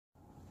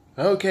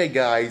Okay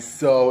guys,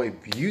 so if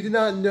you did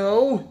not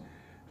know,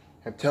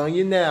 I'm telling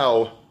you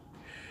now,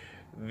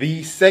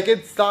 the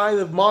second side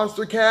of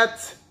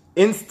Monstercat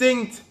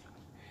Instinct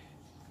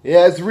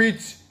has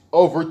reached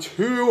over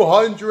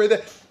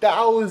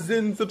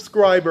 200,000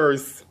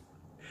 subscribers.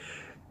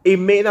 It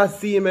may not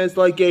seem as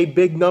like a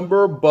big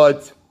number,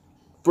 but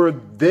for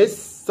this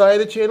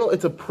side of the channel,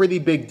 it's a pretty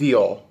big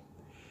deal.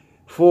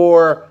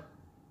 For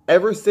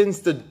ever since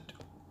the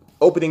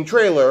opening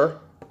trailer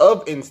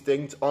of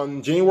Instinct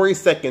on January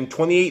 2nd,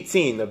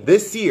 2018 of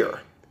this year,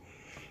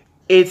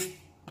 it's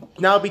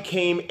now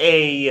became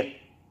a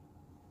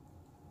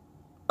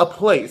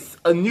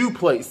new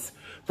place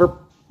for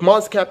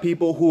Monstercat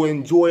people who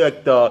enjoy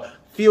like the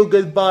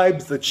feel-good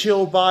vibes, the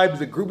chill vibes,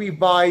 the groovy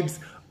vibes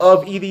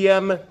of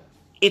EDM.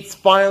 It's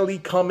finally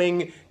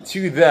coming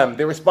to them.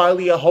 There was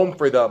finally a home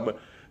for them.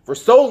 For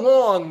so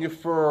long,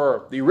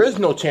 for the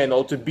original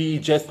channel to be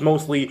just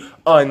mostly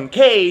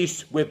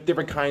uncaged with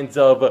different kinds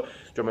of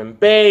drum and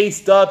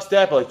bass,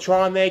 dubstep,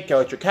 electronic,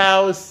 electric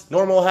house,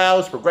 normal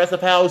house,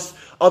 progressive house,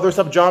 other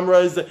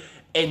subgenres,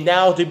 and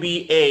now to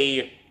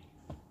be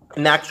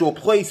an actual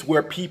place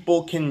where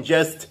people can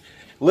just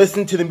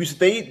listen to the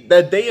music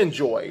that they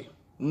enjoy.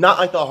 Not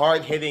like the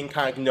hard-hitting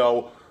kind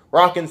of,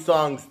 rockin'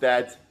 songs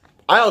that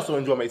I also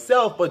enjoy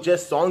myself, but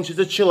just songs just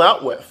to chill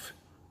out with.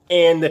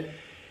 And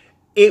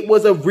it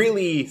was a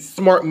really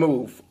smart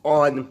move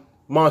on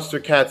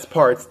Monstercat's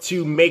part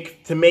to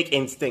make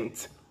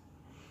Instinct.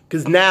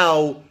 Because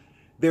now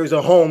there's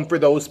a home for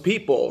those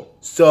people.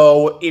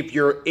 So if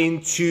you're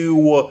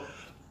into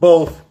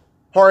both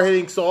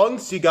hard-hitting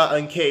songs, you got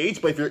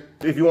Uncaged. But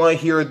if you want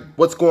to hear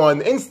what's going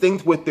on in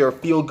Instinct with their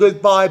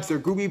feel-good vibes, their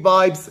groovy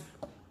vibes,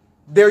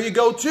 there you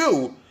go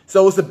too.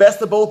 So it's the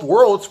best of both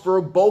worlds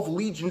for both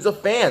legions of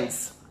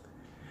fans.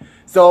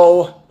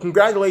 So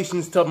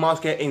congratulations to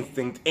Monstercat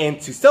Instinct, and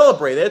to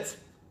celebrate it,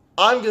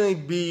 I'm going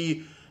to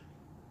be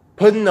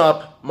putting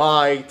up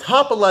my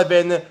top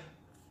 11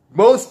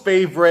 most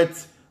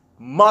favorite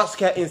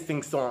Monstercat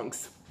Instinct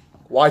songs.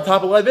 Why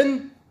top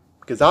 11?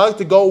 Because I like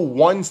to go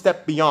one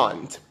step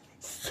beyond.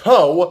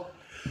 So,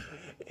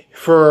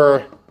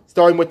 for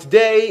starting with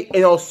today,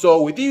 and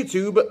also with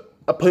YouTube,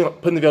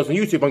 putting the videos on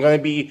YouTube, I'm going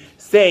to be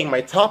saying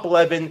my top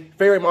 11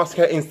 favorite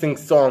Monstercat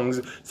Instinct songs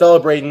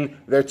celebrating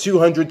their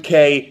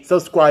 200K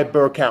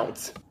subscriber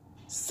count.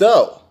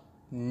 So,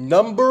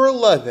 number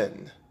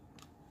 11.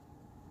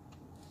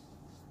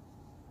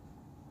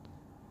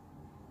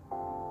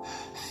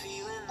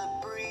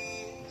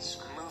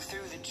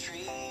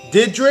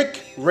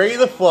 Didrik, Ready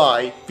to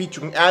Fly,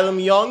 featuring Adam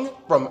Young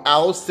from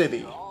Owl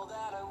City.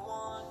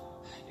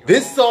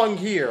 This song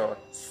here,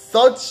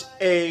 such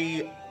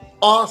a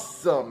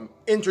awesome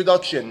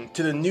introduction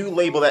to the new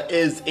label that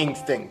is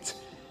Instinct.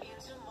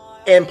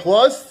 And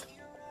plus,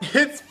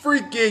 it's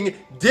freaking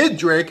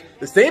Didrik,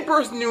 the same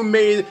person who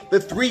made the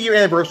 3-year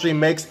anniversary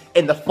mix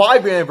and the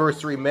 5-year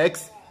anniversary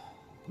mix,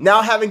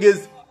 now having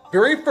his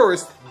very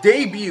first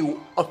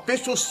debut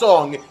official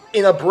song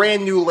in a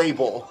brand new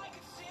label.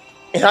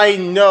 And I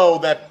know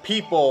that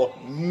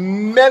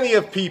many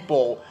of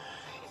people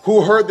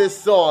who heard this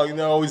song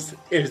knows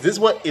if this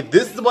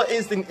is what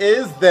Instinct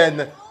is,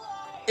 then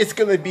it's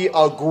gonna be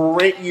a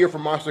great year for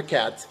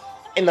Monstercat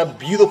and a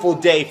beautiful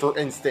day for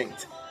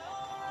Instinct.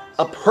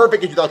 A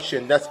perfect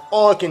introduction, that's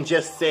all I can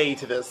just say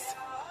to this.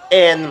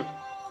 And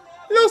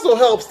it also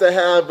helps to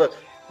have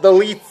the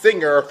lead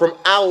singer from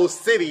Owl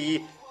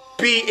City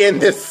be in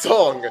this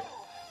song.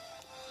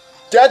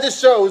 That just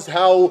shows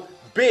how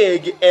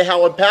big and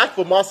how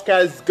impactful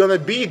Monstercat is gonna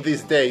be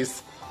these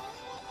days.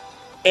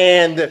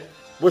 And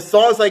with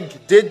songs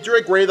like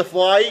Didrik, Ready to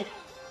Fly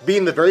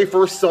being the very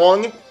first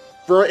song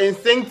for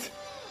Instinct,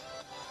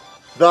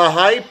 the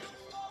hype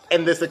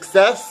and the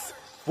success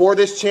for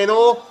this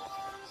channel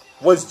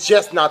was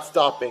just not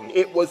stopping.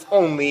 It was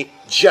only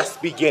just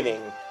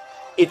beginning.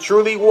 It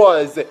truly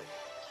was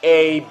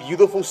a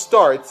beautiful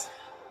start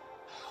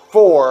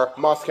for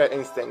Monstercat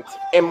Instinct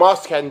and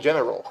Monstercat in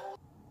general.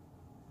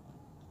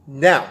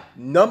 Now,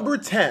 number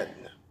 10.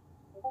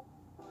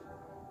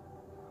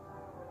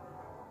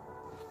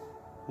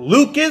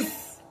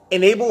 Lucas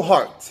and Abel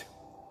Hart,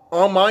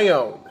 On My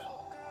Own.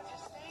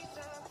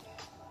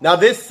 Now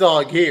this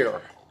song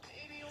here,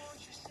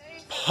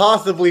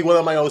 possibly one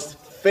of my most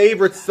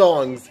favorite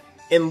songs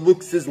in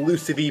Lucas's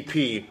Lucid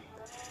EP.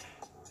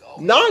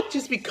 Not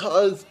just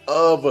because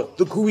of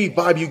the groovy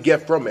vibe you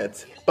get from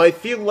it, but I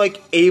feel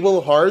like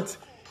Abel Hart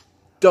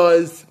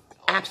does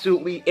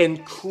absolutely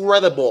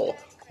incredible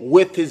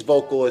with his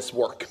vocalist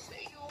work.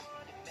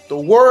 The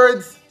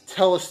words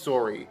tell a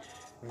story.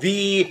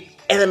 The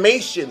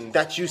animation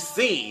that you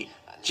see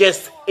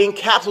just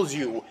encapsulates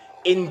you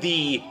in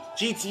the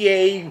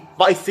GTA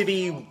Vice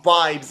City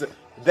vibes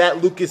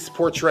that Lucas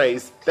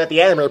portrays, that the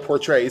animator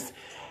portrays.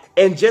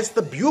 And just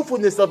the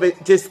beautifulness of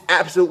it just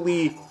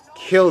absolutely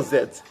kills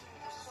it.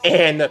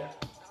 And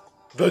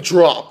the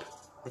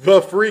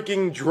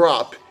freaking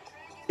drop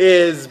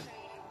is,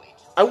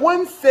 I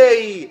wouldn't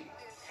say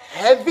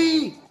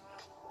heavy,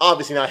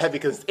 obviously not heavy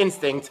because it's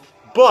Instinct,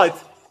 but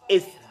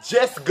it's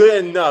just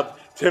good enough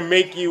to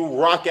make you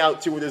rock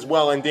out to it as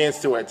well and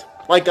dance to it,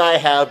 like I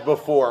have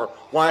before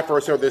when I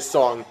first heard this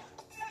song.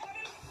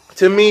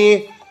 To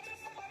me,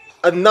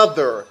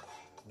 another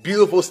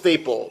beautiful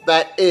staple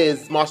that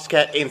is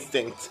Monstercat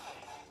Instinct.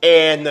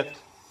 And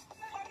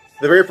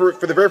for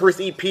the very first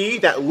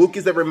EP that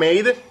Lucas ever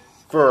made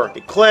for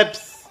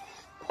Eclipse,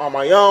 On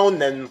My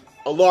Own, and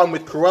along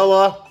with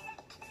Cruella,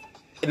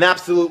 an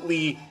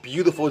absolutely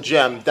beautiful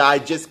gem that I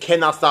just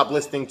cannot stop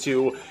listening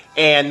to,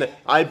 and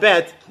I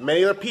bet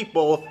many other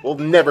people will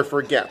never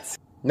forget.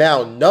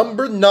 Now,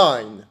 number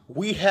 9,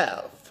 we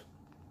have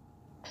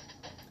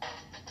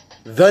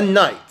The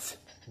Night,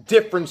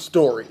 Different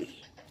Story.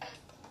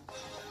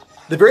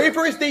 The very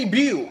first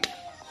debut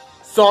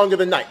song of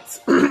the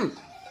night.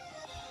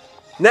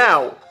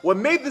 Now, what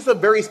made this a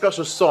very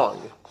special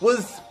song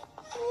was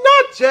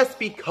not just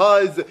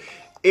because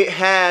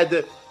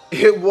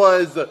it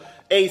was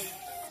a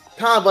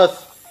kind of a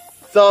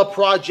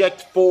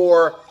sub-project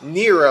for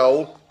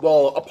Nero,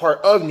 well, a part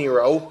of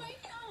Nero,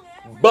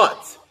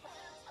 but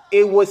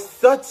it was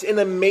such an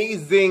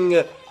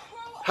amazing,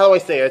 how do I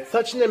say it,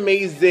 such an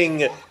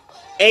amazing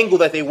angle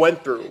that they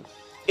went through.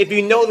 If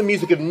you know the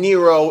music of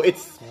Nero,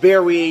 it's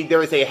very,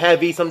 dare I say,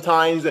 heavy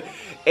sometimes,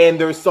 and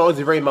their songs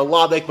are very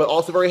melodic, but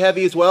also very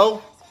heavy as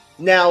well.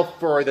 Now,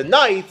 for The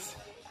Night,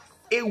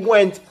 it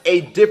went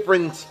a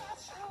different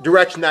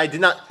direction that I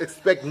did not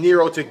expect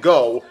Nero to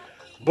go,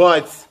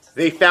 but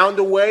they found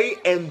a way,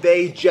 and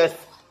they just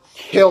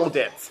killed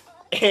it.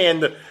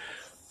 And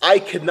I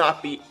could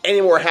not be any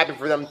more happy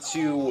for them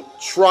to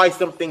try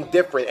something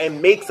different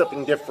and make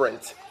something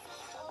different.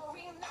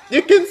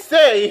 You can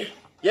say,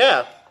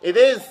 yeah, it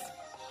is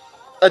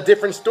a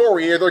different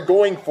story they're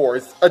going for.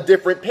 It's a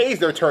different page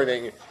they're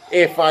turning,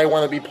 if I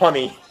want to be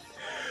punny.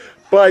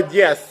 But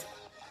yes,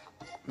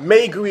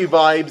 many groovy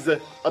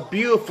vibes, a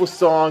beautiful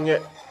song,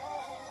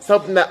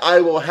 something that I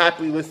will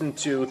happily listen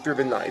to through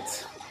the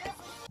night.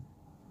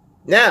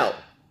 Now,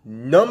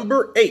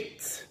 number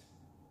 8.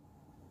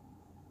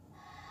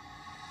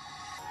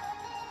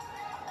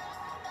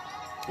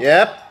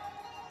 Yep,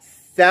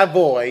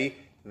 Savoy,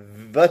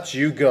 Let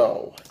You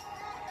Go.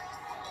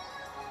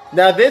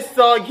 Now this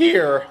song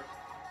here,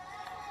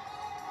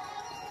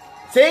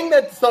 saying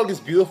that the song is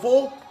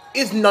beautiful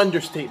is an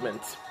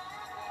understatement.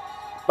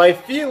 But I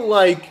feel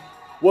like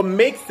what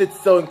makes it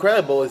so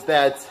incredible is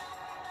that,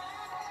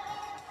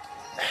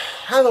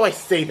 how do I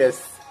say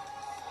this?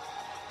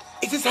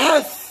 It just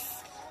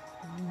has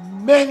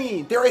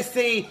many, dare I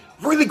say,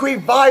 really great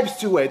vibes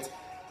to it.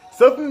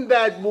 Something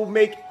that will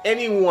make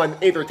anyone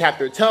either tap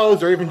their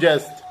toes or even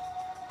just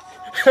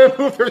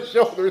move their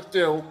shoulders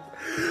to.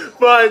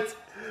 But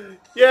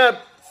yeah,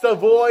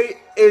 Savoy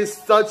is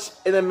such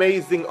an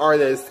amazing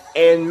artist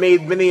and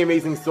made many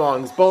amazing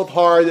songs, both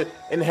hard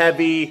and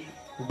heavy,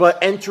 but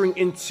entering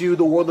into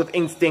the world of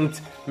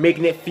Instinct,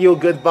 making it feel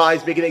good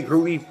vibes, making it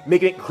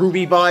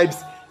groovy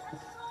vibes.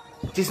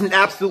 Just an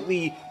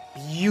absolutely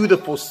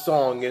beautiful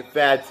song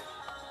that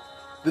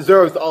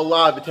deserves a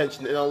lot of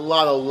attention and a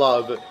lot of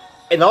love.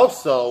 And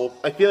also,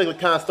 I feel like what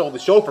kind of stole the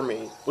show for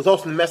me was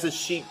also the message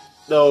sheet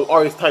the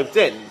artist typed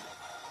in.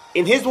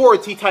 In his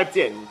words, he typed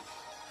in,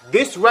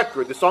 "This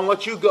record, the song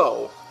Let You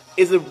Go,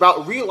 is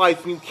about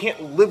realizing you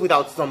can't live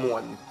without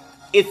someone.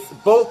 It's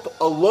both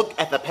a look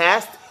at the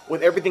past,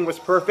 when everything was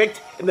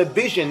perfect, and the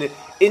vision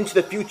into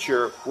the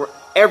future, when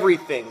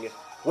everything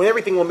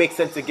will make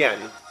sense again.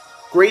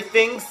 Great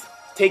things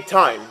take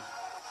time."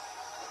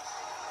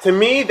 To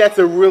me, that's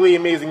a really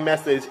amazing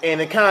message, and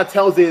it kind of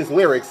tells it in his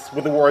lyrics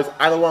with the words,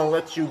 "I don't want to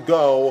let you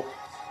go,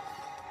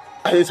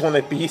 I just want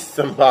to be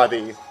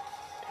somebody."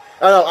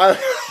 I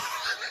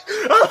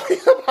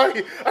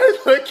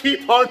just want to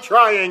keep on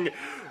trying.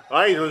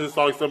 I need to listen to this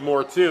song some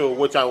more too,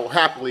 which I will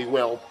happily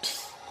will.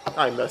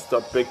 I messed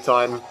up big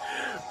time.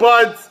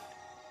 But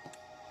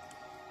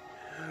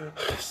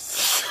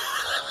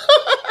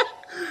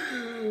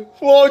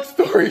long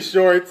story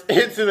short,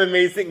 it's an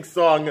amazing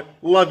song.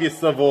 Love you,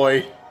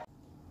 Savoy.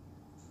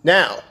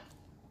 Now,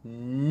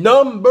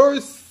 number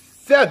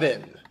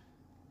 7.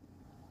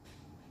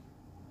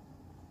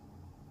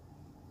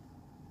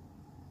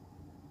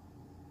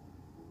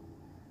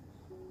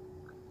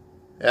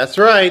 That's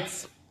right.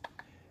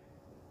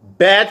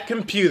 Bad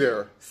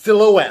Computer,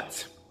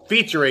 Silhouette,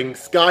 featuring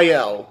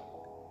Sky-L.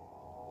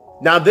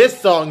 Now this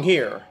song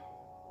here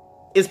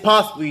is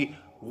possibly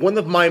one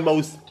of my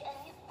most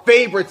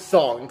favorite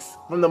songs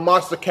from the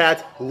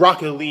Monstercat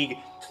Rocket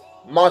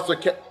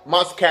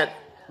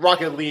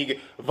League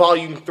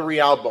Volume 3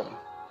 album.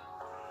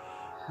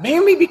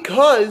 Mainly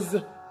because,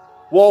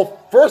 well,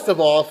 first of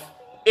all,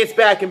 it's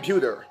Bad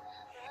Computer.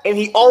 And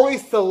he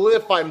always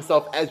solidified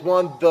himself as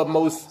one of the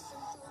most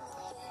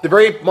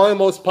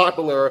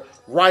popular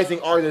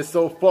rising artists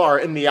so far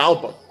in the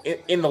album,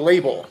 in the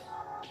label.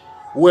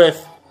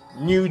 With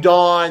New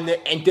Dawn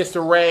and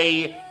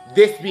Disarray,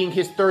 this being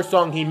his 3rd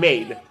song he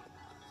made.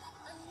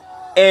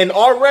 And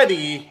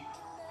already,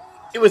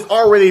 it was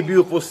already a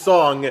beautiful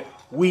song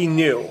we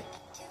knew.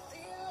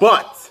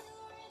 But,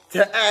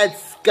 to add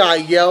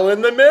Sky-L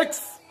in the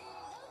mix,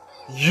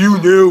 you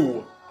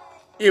knew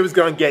it was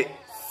gonna get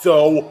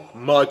so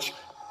much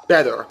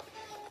better.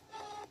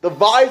 The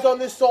vibes on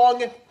this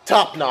song,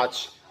 top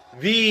notch.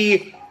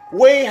 The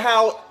way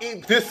how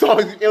this song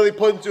is really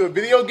put into a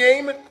video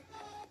game,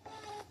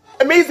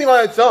 amazing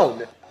on its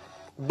own.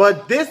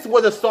 But this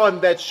was a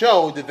song that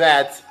showed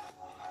that,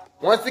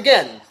 once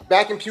again,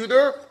 Bad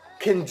Computer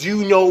can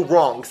do no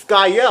wrong.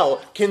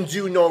 Skyel can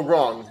do no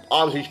wrong.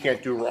 Obviously, she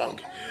can't do wrong.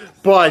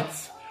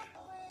 But,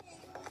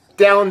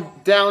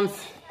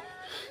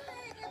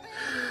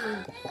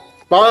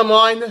 bottom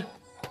line,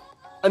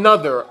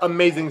 another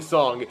amazing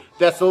song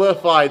that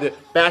solidified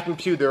Bad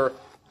Computer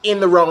in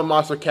the realm of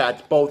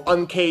Monstercat, both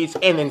Uncaged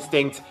and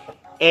Instinct,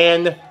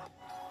 and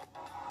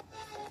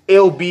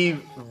it'll be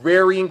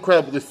very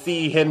incredible to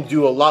see him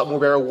do a lot more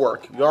better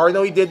work. You already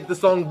know he did the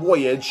song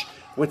Voyage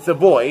with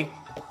Savoy.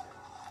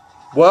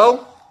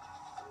 Well,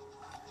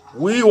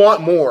 we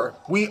want more.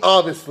 We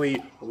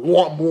obviously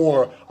want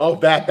more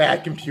of that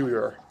Bad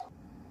Computer.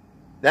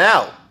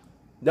 Now,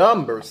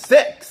 number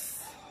 6.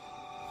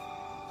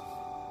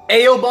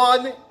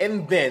 Aobon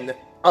and Vin,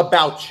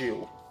 About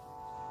You.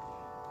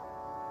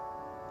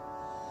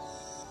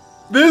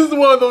 This is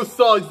one of those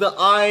songs that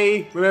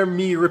I remember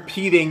me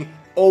repeating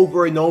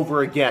over and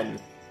over again.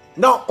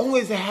 Not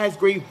only does it has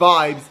great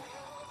vibes,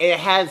 and it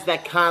has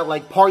that kind of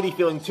like party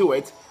feeling to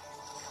it,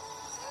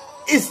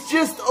 it's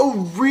just a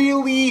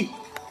really,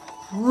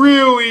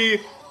 really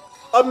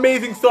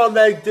amazing song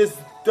that just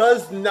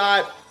does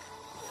not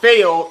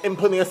fail in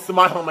putting a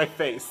smile on my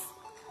face.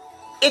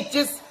 It's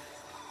just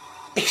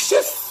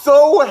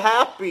so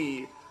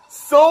happy.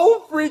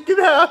 So freaking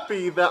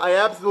happy that I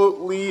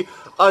absolutely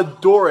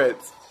adore it.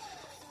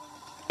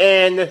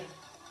 And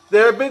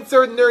there have been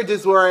certain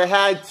urges where I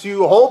had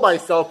to hold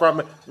myself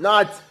from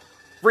not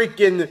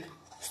freaking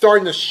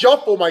starting to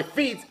shuffle my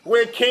feet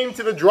when it came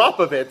to the drop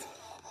of it.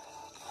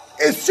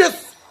 It's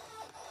just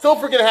so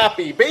freaking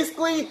happy.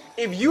 Basically,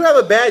 if you have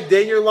a bad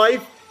day in your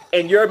life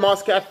and you're a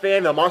Monstercat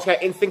fan, a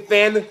Monstercat Instinct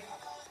fan,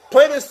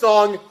 play this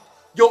song,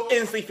 you'll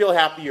instantly feel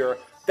happier.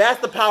 That's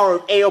the power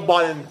of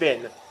Aobon and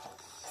Vin.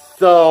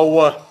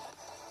 So,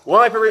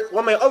 one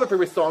of my other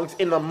favorite songs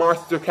in the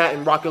Monstercat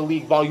and Rocket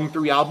League Volume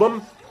 3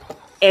 album,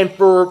 and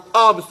for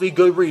obviously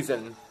good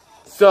reason.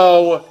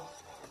 So,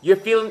 you're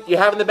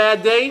having a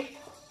bad day?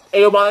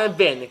 Aobon and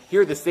Vin,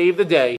 here to save the day.